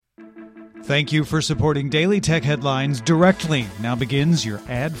Thank you for supporting Daily Tech Headlines directly. Now begins your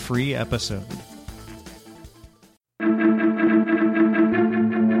ad-free episode.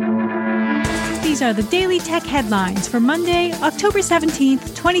 These are the Daily Tech Headlines for Monday, October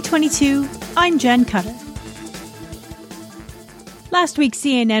 17th, 2022. I'm Jen Cutter. Last week,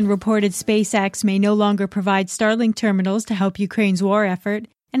 CNN reported SpaceX may no longer provide Starlink terminals to help Ukraine's war effort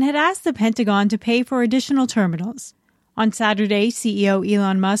and had asked the Pentagon to pay for additional terminals. On Saturday, CEO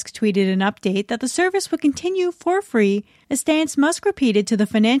Elon Musk tweeted an update that the service would continue for free, a stance Musk repeated to the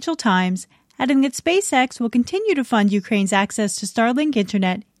Financial Times, adding that SpaceX will continue to fund Ukraine's access to Starlink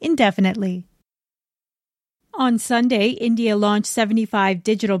internet indefinitely. On Sunday, India launched 75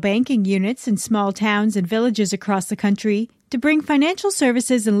 digital banking units in small towns and villages across the country to bring financial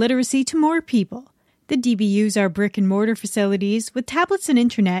services and literacy to more people. The DBUs are brick-and-mortar facilities with tablets and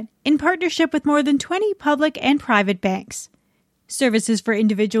internet in partnership with more than 20 public and private banks. Services for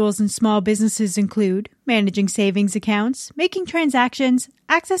individuals and small businesses include managing savings accounts, making transactions,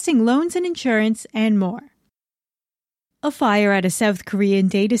 accessing loans and insurance, and more. A fire at a South Korean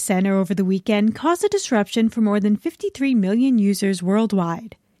data center over the weekend caused a disruption for more than 53 million users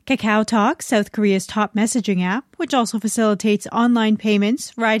worldwide. KakaoTalk, South Korea's top messaging app, which also facilitates online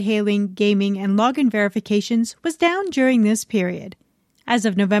payments, ride-hailing, gaming, and login verifications, was down during this period. As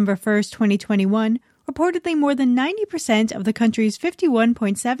of November 1st, 2021, reportedly more than 90% of the country's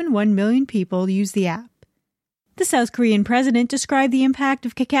 51.71 million people use the app. The South Korean president described the impact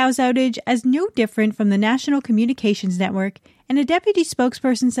of Kakao's outage as no different from the National Communications Network, and a deputy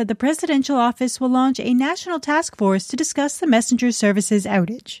spokesperson said the presidential office will launch a national task force to discuss the messenger service's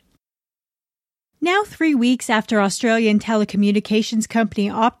outage. Now 3 weeks after Australian telecommunications company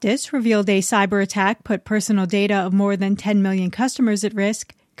Optus revealed a cyber attack put personal data of more than 10 million customers at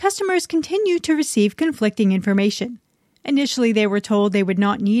risk, customers continue to receive conflicting information. Initially, they were told they would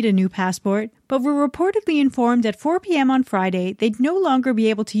not need a new passport, but were reportedly informed at 4 p.m. on Friday they'd no longer be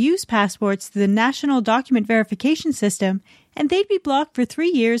able to use passports through the National Document Verification System, and they'd be blocked for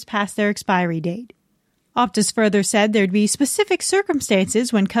 3 years past their expiry date. Optus further said there'd be specific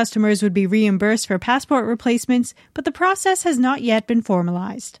circumstances when customers would be reimbursed for passport replacements, but the process has not yet been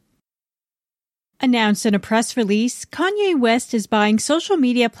formalized. Announced in a press release, Kanye West is buying social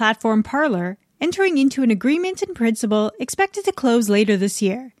media platform Parler, entering into an agreement in principle expected to close later this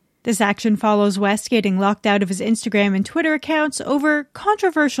year. This action follows West getting locked out of his Instagram and Twitter accounts over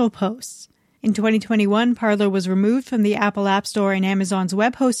controversial posts. In 2021, Parler was removed from the Apple App Store and Amazon's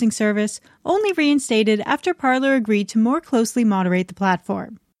web hosting service, only reinstated after Parler agreed to more closely moderate the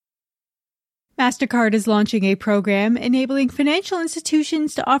platform. MasterCard is launching a program enabling financial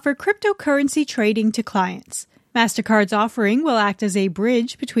institutions to offer cryptocurrency trading to clients. MasterCard's offering will act as a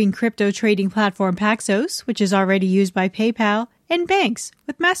bridge between crypto trading platform Paxos, which is already used by PayPal, and banks,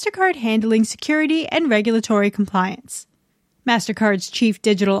 with MasterCard handling security and regulatory compliance. MasterCard's Chief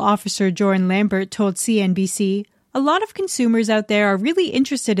Digital Officer Jordan Lambert told CNBC, "A lot of consumers out there are really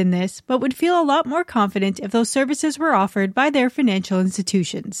interested in this, but would feel a lot more confident if those services were offered by their financial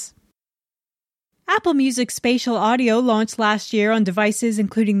institutions." Apple Music's spatial audio launched last year on devices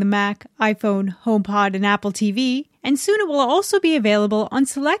including the Mac, iPhone, HomePod, and Apple TV, and soon it will also be available on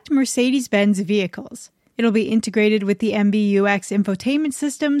select Mercedes-Benz vehicles. It'll be integrated with the MBUX infotainment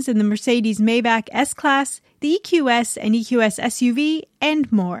systems in the Mercedes Maybach S-Class, the EQS and EQS SUV, and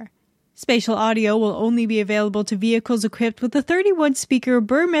more. Spatial audio will only be available to vehicles equipped with the 31-speaker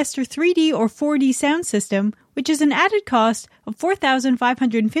Burmester 3D or 4D sound system, which is an added cost of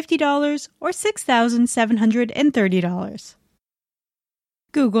 $4,550 or $6,730.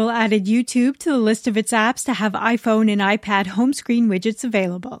 Google added YouTube to the list of its apps to have iPhone and iPad home screen widgets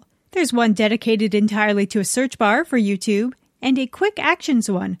available. There's one dedicated entirely to a search bar for YouTube, and a quick actions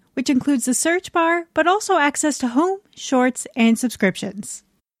one, which includes the search bar, but also access to home, shorts, and subscriptions.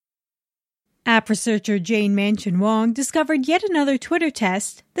 App researcher Jane Manchin Wong discovered yet another Twitter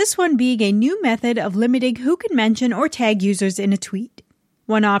test, this one being a new method of limiting who can mention or tag users in a tweet.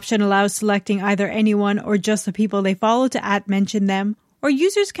 One option allows selecting either anyone or just the people they follow to @mention them, or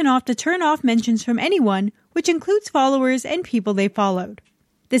users can opt to turn off mentions from anyone, which includes followers and people they followed.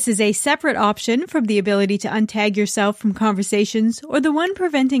 This is a separate option from the ability to untag yourself from conversations or the one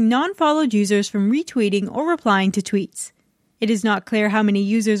preventing non-followed users from retweeting or replying to tweets. It is not clear how many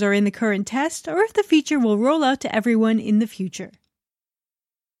users are in the current test or if the feature will roll out to everyone in the future.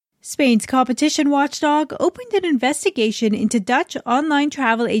 Spain's competition watchdog opened an investigation into Dutch online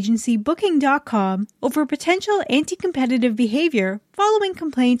travel agency Booking.com over potential anti-competitive behavior following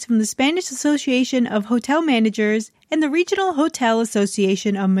complaints from the Spanish Association of Hotel Managers and the Regional Hotel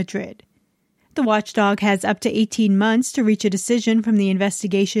Association of Madrid. The watchdog has up to 18 months to reach a decision from the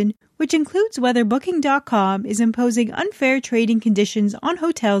investigation, which includes whether Booking.com is imposing unfair trading conditions on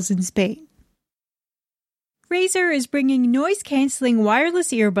hotels in Spain. Razer is bringing noise-canceling wireless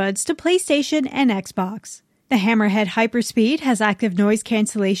earbuds to PlayStation and Xbox. The Hammerhead Hyperspeed has active noise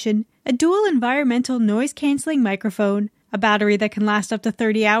cancellation, a dual environmental noise-canceling microphone, a battery that can last up to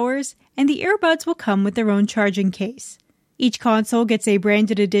 30 hours, and the earbuds will come with their own charging case. Each console gets a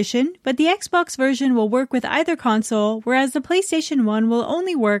branded edition, but the Xbox version will work with either console, whereas the PlayStation 1 will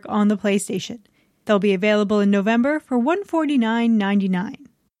only work on the PlayStation. They'll be available in November for $149.99.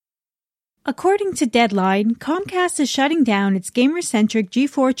 According to Deadline, Comcast is shutting down its gamer-centric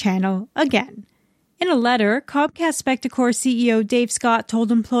G4 channel again. In a letter, Comcast Spectacor CEO Dave Scott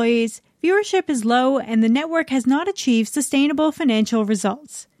told employees, "Viewership is low and the network has not achieved sustainable financial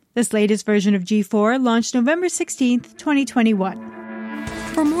results." This latest version of G4 launched November 16, 2021.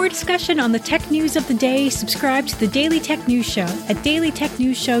 For more discussion on the tech news of the day, subscribe to the Daily Tech News Show at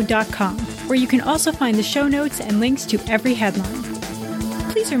dailytechnewsshow.com, where you can also find the show notes and links to every headline.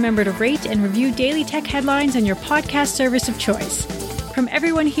 Please remember to rate and review Daily Tech Headlines on your podcast service of choice. From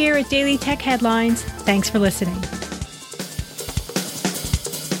everyone here at Daily Tech Headlines, thanks for listening.